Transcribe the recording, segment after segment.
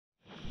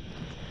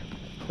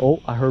Oh,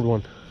 I heard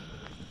one.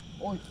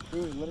 Oh,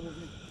 dude, let him in.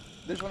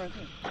 There's one right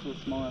there. It's a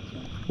little small ass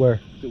one.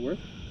 Where? Is it worth?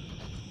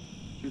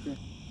 Right there.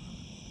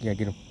 Yeah,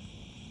 get him.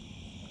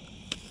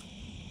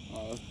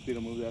 Oh, they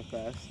don't move that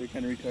fast. They're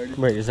kind of retarded.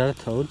 Wait, is that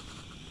a toad?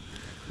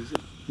 Is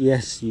it?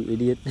 Yes, you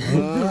idiot.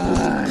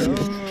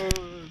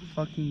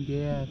 Fucking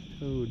gay ass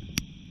toad.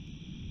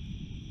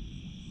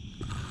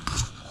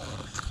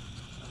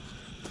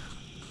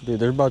 Dude,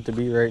 they're about to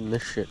be right in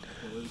this shit.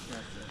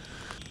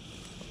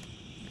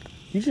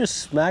 You just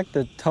smacked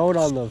the toad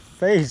on the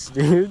face,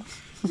 dude.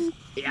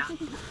 Yeah.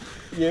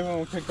 You gave him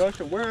a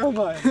concussion. Where am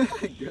I?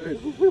 Good.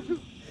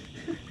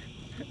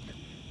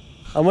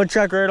 I'm gonna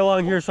check right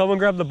along here. Someone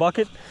grab the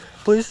bucket,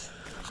 please.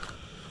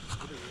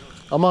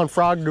 I'm on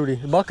frog duty.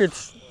 The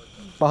bucket's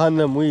behind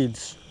them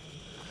weeds.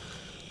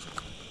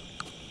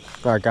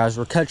 Alright guys,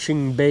 we're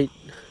catching bait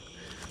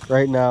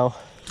right now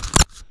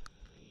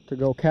to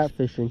go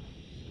catfishing.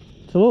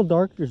 It's a little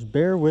dark, just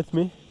bear with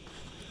me.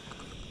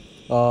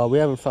 We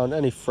haven't found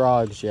any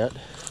frogs yet.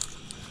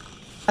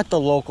 At the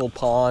local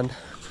pond.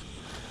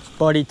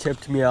 Buddy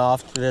tipped me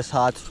off to this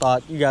hot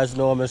spot. You guys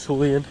know him as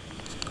Julian.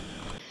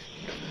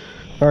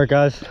 Alright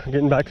guys,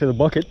 getting back to the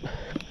bucket.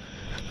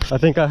 I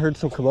think I heard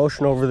some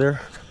commotion over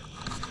there.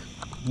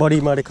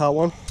 Buddy might have caught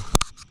one.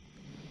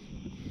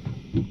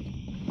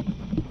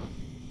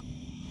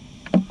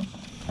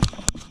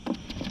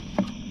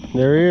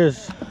 There he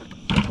is.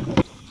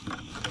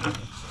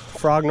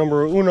 Frog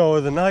number uno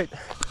of the night.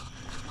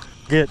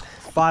 Get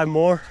 5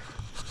 more.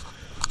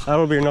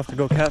 That'll be enough to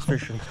go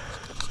catfishing.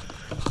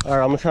 All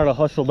right, I'm gonna try to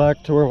hustle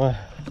back to where my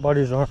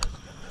buddies are.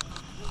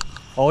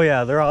 Oh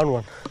yeah, they're on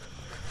one.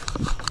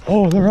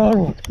 Oh, they're on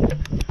one.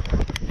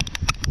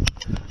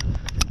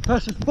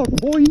 Fast as fuck,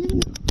 boy.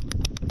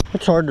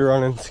 It's hard to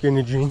run in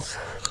skinny jeans.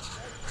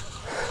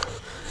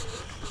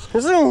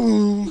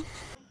 Zoom.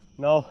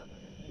 No.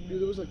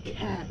 Dude, there was a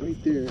cat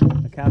right there.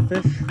 A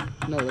catfish?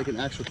 No, like an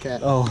actual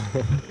cat. Oh.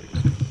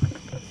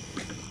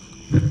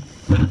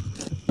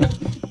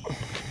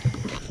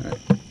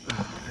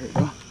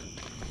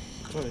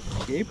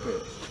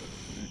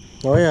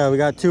 Oh yeah, we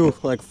got 2,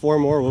 like 4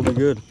 more, we'll be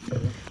good.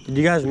 Did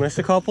you guys miss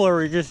a couple or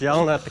were you just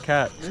yelling at the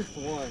cat? Missed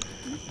one.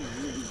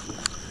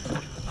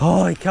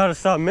 Oh, you gotta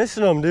stop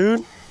missing them,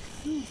 dude.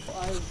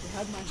 I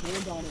had my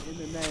hand on it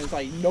and then it's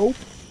like, nope.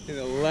 And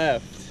it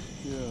left.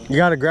 Yeah. You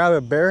gotta grab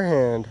it bare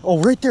hand. Oh,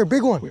 right there,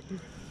 big one.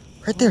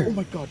 Right there. Oh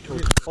my god,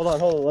 toad. Hold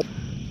on.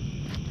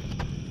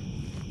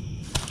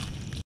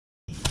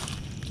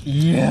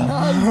 Yeah.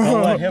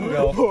 Don't let him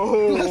go.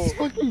 Let's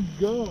fucking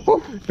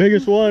go.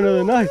 Biggest one of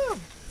the night.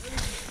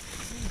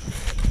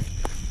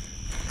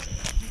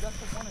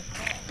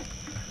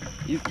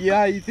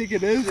 Yeah, you think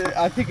it is?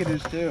 I think it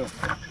is too.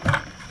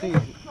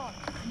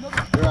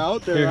 They're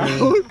out. They're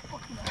out.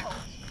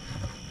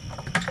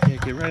 Yeah,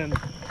 get right in.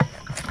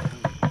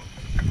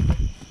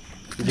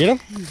 You get him?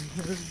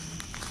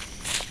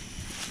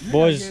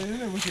 Boys. Get in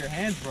there with your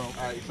hands, bro.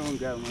 Alright, someone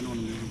grab him. I don't want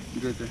to move him.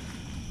 He's right there.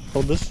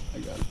 Hold this. I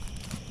got him.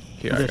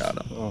 Here, I got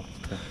him. Oh,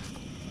 okay.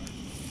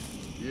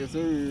 Yes,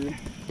 sir.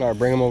 Alright,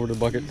 bring him over to the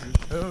bucket.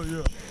 Hell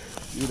yeah.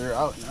 Dude, they're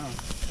out now.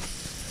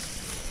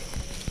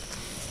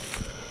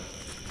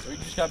 We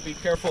just gotta be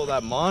careful of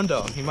that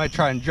Mondo. He might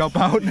try and jump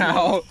out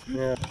now.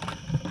 Yeah.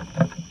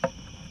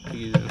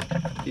 He's in.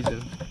 He's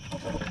in.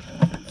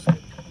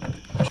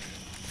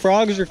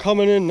 Frogs are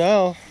coming in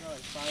now.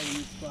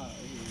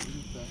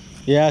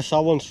 Yeah, I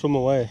saw one swim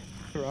away.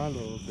 Around a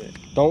little bit.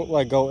 Don't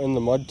like go in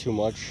the mud too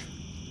much.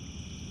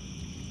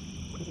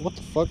 What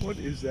the fuck? What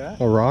is that?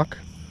 A rock?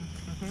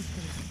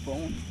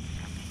 Phone.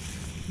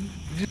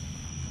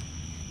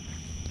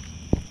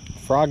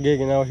 Frog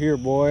gigging out here,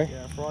 boy.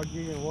 Yeah, frog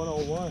gigging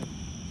 101.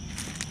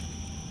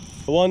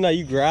 The one that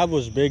you grabbed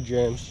was big,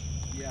 James.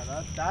 Yeah,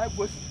 that's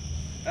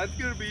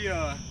gonna be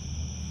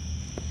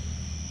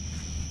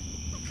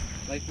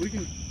like we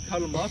can cut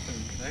them up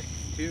and next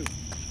too.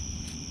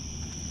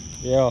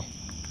 Yeah.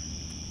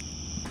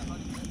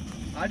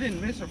 I didn't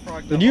miss a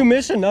frog. Did you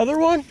miss another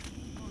one?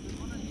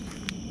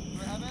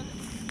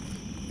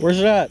 Where's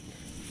it at?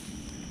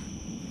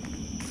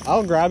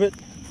 I'll grab it.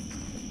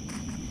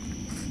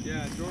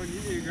 Yeah, Jordan, you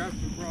need to grab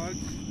some frogs.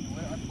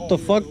 What the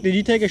fuck? Did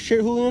you take a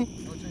shit, Julian?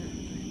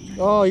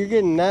 Oh, you're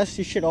getting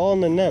nasty shit all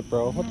in the net,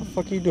 bro. What the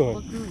fuck are you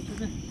doing?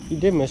 You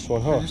did miss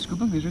one, huh? Just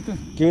scoop him, he's right there.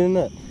 Give me the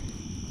net.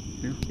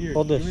 Here,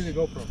 hold this. Give me the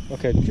GoPro.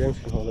 Okay, James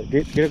can hold it.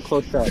 Get a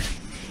close shot.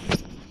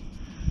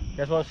 You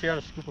guys want to see how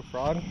to scoop a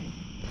frog?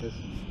 Yes.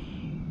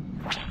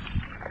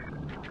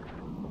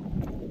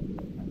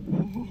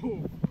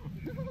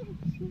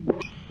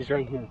 He's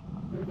right here.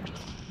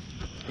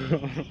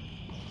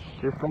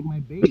 Just like my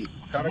bait.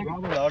 Gotta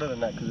gobble out of the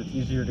net because it's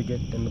easier to get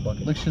in the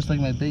bucket. Looks just like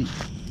my bait.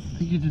 I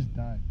think he just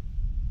died.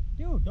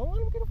 Dude, don't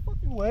let him get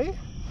fucking way.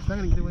 He's not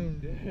gonna get away in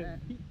the net.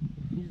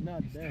 He's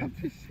not dead.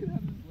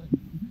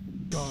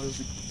 Oh,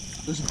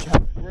 there's a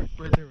cat right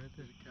there. There's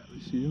a cat.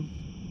 You see him?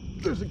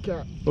 There's a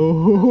cat.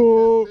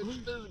 Oh.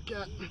 There's a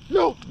cat.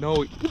 No!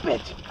 No. You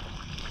bitch!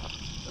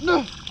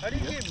 No! How do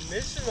you keep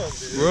missing them,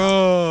 dude?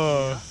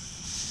 Bro.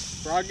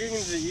 Frog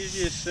gigging's the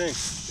easiest thing.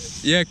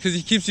 Yeah, because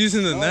he keeps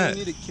using the net.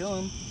 You need to kill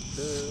him.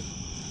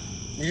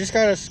 You just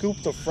gotta scoop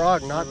the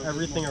frog, not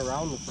everything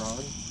around the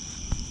frog.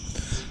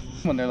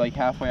 When they're like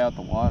halfway out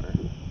the water.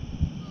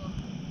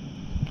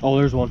 Oh,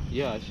 there's one.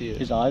 Yeah, I see it.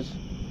 His eyes.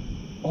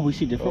 Oh, we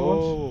see different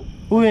ones.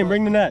 Julian,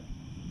 bring the net.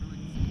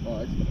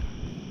 Oh, I see.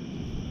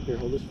 Here,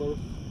 hold this for me.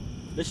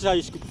 This is how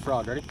you scoop a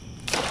frog. Ready?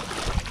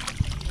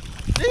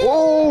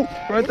 Oh,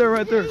 right there,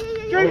 right there.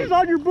 James, it's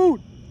on your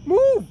boot.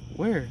 Move.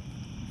 Where?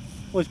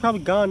 Well, he's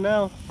probably gone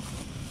now.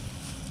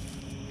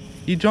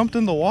 He jumped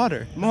in the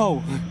water. No,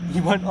 he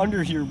went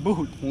under your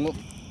boot.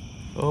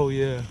 Oh,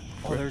 yeah.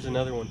 Oh, there's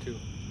another one too.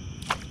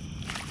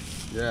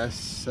 Yes,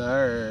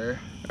 sir.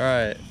 All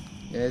right.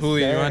 Yes,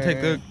 Julio, sir. you want to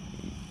take the...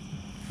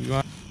 You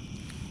want...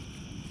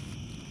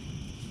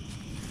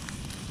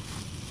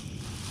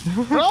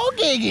 Frog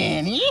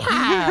gigging,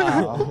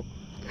 yeehaw!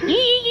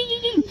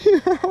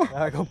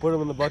 Alright, go put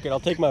him in the bucket. I'll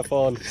take my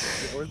phone.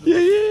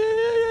 Yeah.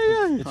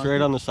 It's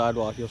right on the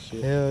sidewalk. You'll see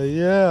it. Hell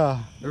yeah.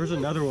 There was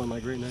another one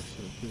like right next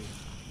to it too.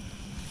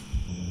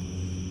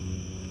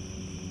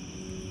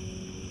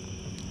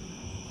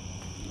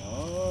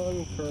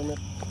 On, Kermit.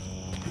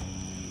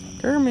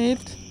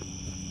 Kermit.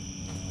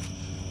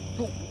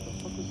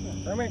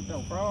 Kermit the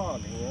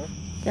frog here.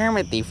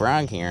 Kermit the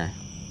frog here.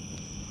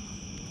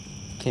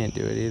 Can't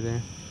do it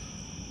either.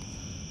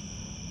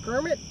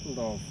 Kermit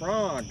the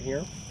frog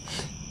here.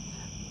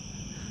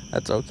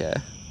 That's okay.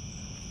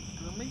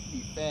 Kermit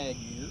the fag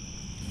here.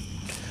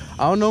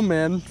 I don't know,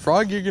 man.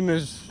 Frog gigging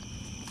is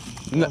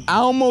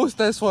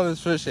almost as fun as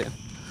fishing.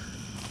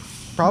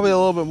 Probably a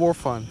little bit more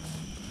fun.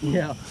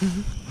 Yeah.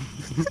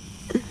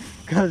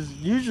 Because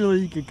usually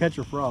you can catch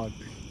a frog.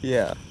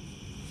 Yeah.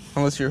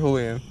 Unless you're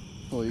Julian.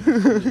 Oh, you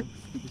can see it.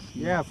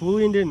 Yeah, if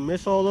Julian didn't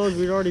miss all those,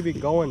 we'd already be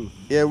going.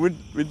 Yeah, we'd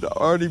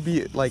already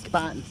be like...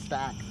 Spot and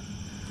stack.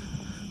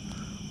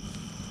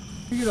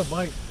 You get a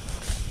bite.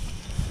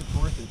 It's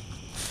worth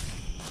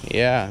it.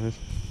 Yeah.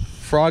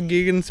 Frog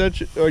gigging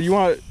such... Or you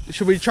want...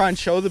 Should we try and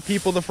show the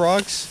people the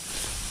frogs?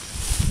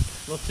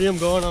 Let's see him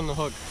going on the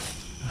hook.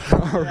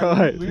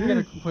 Alright. We can get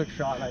a quick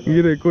shot.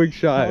 You get a quick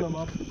shot.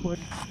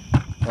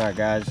 Alright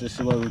guys, this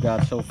is what we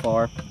got so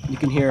far. You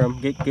can hear him.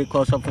 Get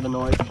close up for the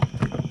noise.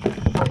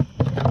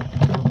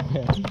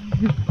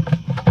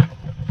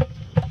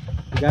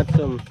 We got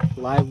some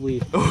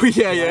lively... Oh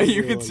yeah, you lively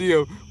can ones. see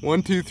them.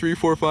 1, 2, 3,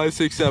 4, 5,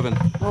 6, 7.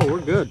 Oh, we're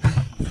good.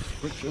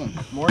 We're chilling.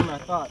 More than I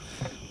thought.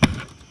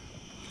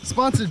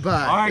 Sponsored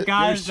by. Alright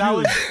guys, that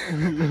Yours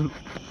was...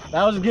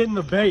 that was getting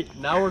the bait.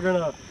 Now we're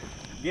gonna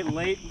get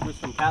late with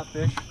some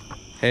catfish.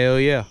 Hell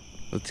yeah.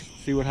 Let's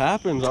See what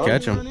happens. truly.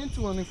 catch 'em. Run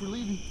into one if we're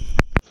leaving.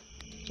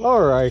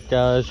 Alright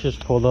guys, just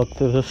pulled up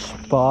to the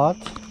spot.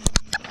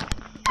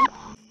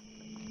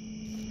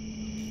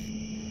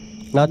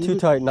 Not too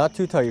tight, not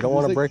too tight. You don't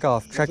want to like- break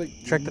off. Check like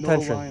check the no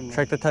tension. line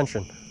Check the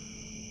tension.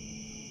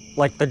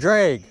 Like the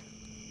drag.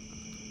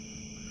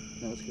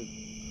 No, it's good.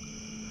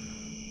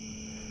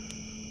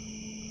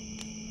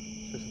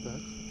 Just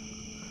that.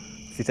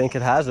 If you think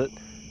it has it.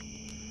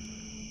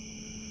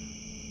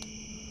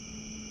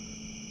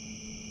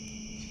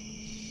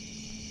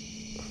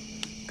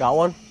 Got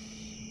one?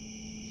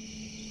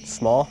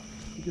 Small?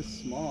 I think it's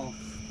small.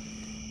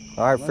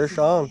 Alright, Unless fish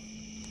on.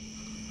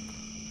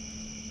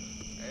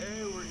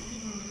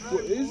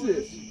 What is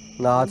it?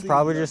 Nah, it's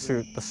probably just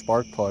the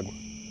spark plug.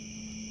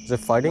 Is it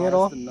fighting at No,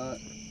 all? it's the nut.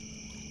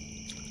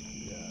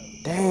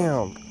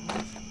 Damn.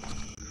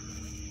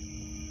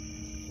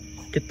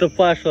 Get the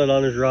flashlight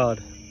on his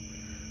rod.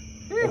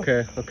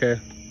 Okay, okay.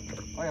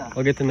 Oh yeah.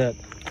 I'll get the net.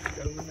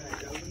 Got him in there,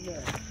 got him in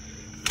there.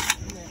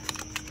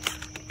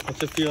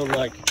 What's it feeling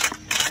like?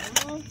 I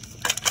don't know.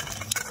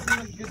 Seems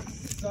like a good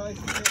size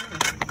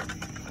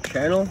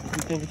Channel? You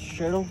think it's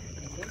channel? I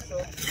think so.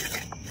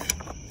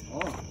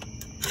 Oh.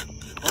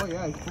 Oh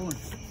yeah, he's pulling.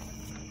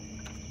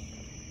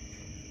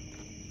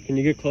 Can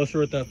you get closer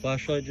with that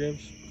flashlight,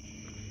 James?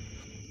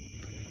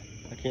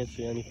 I can't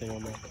see anything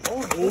on that.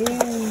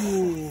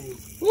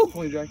 Oh. Ooh.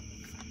 Holy drag.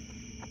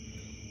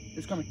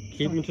 It's coming. It's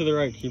Keep coming. him to the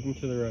right, keep him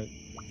to the right.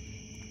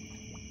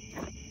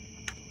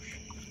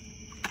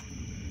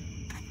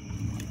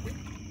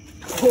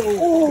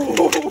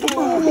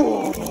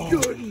 Oh,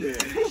 goodness.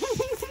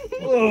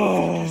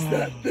 Oh, is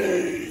that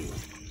thing?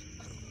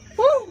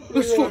 Woo!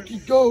 Let's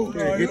fucking go.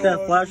 Here, get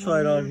that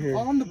flashlight on here.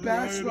 On the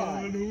bass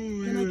rod.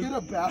 Can I get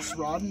a bass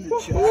rod in the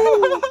chat?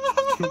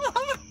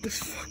 Let's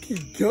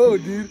fucking go,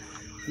 dude.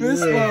 This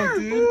one,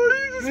 dude.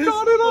 You just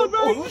got it on that.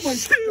 Oh my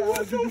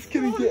god, dude, this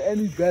couldn't get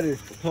any better.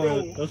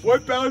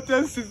 What pound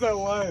test is that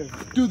line?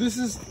 Dude, this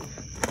is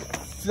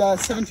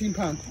 17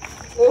 pound.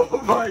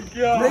 Oh my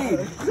god.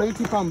 Braid.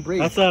 17 pound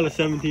braid. That's not a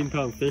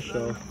 17-pound fish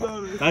though.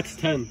 That's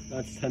 10.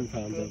 That's 10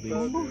 pounds at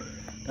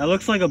least. That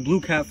looks like a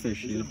blue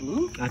catfish, Is dude. it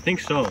blue? I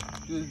think so.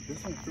 Dude,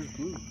 that's my first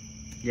blue.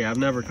 Yeah, I've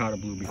never caught a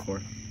blue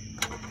before.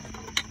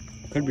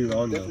 Could be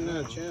wrong though. Definitely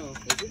not a channel,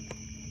 is it?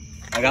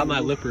 I got my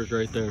lippers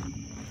right there.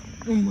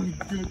 Oh my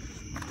god.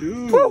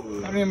 Dude.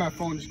 I mean, my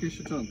phone just gets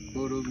shit on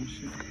photos and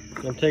shit.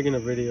 I'm taking a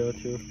video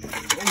too.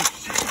 Oh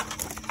shit.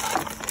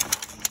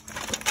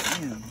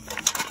 Damn.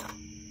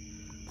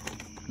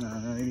 Nah,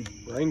 maybe.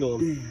 Wrangle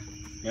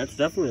him. That's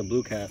definitely a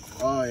blue cat.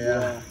 Oh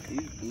yeah.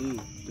 He's blue.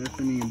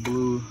 Definitely a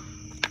blue.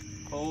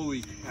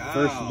 Holy cow.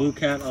 First blue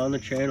cat on the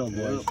channel,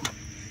 boys. Yep.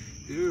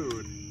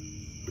 Dude.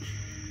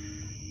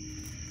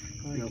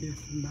 Nope.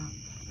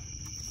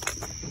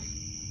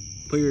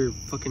 Put your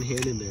fucking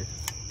hand in there.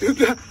 Dude,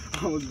 that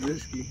was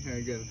risky. Here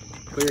I go.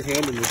 Put your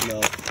hand in his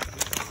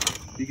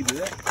mouth. You can do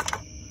that?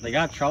 They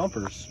got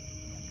chompers.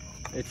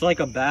 It's like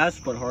a bass,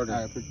 but harder.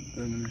 Alright, put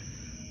them in there.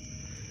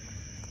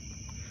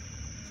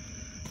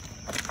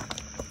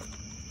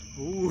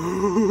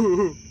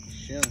 Ooh.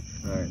 Chill.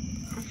 Alright.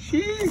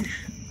 Sheesh.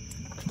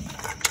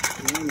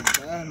 You're in a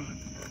bad one.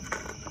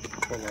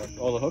 Hold on.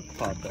 Oh, the hook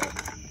popped out.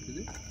 Did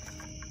it?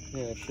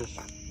 Yeah, it's just.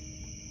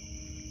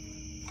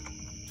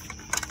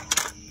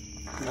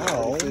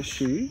 Oh,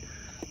 shoot.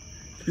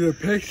 Get a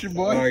picture,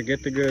 boy. Alright,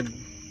 get the good.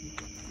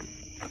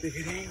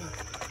 Big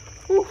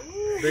angle.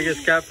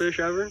 Biggest catfish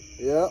ever?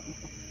 Yep.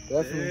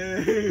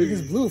 Definitely.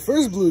 Biggest blue.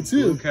 First blue,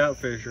 too. Blue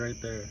catfish right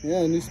there.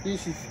 Yeah, new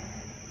species.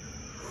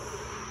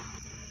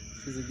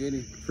 She's a goodie.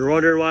 If you're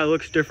wondering why it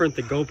looks different,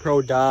 the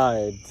GoPro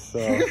died, so.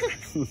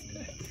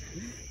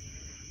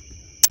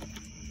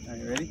 Are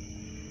you ready?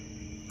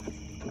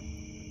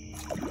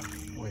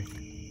 Wait.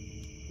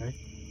 Ready?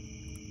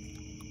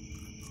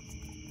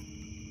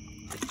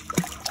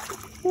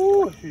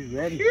 Ooh, she's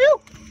ready.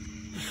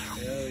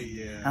 Hell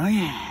yeah. Oh,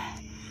 yeah.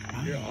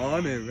 You're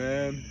on it,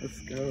 man. Let's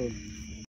go.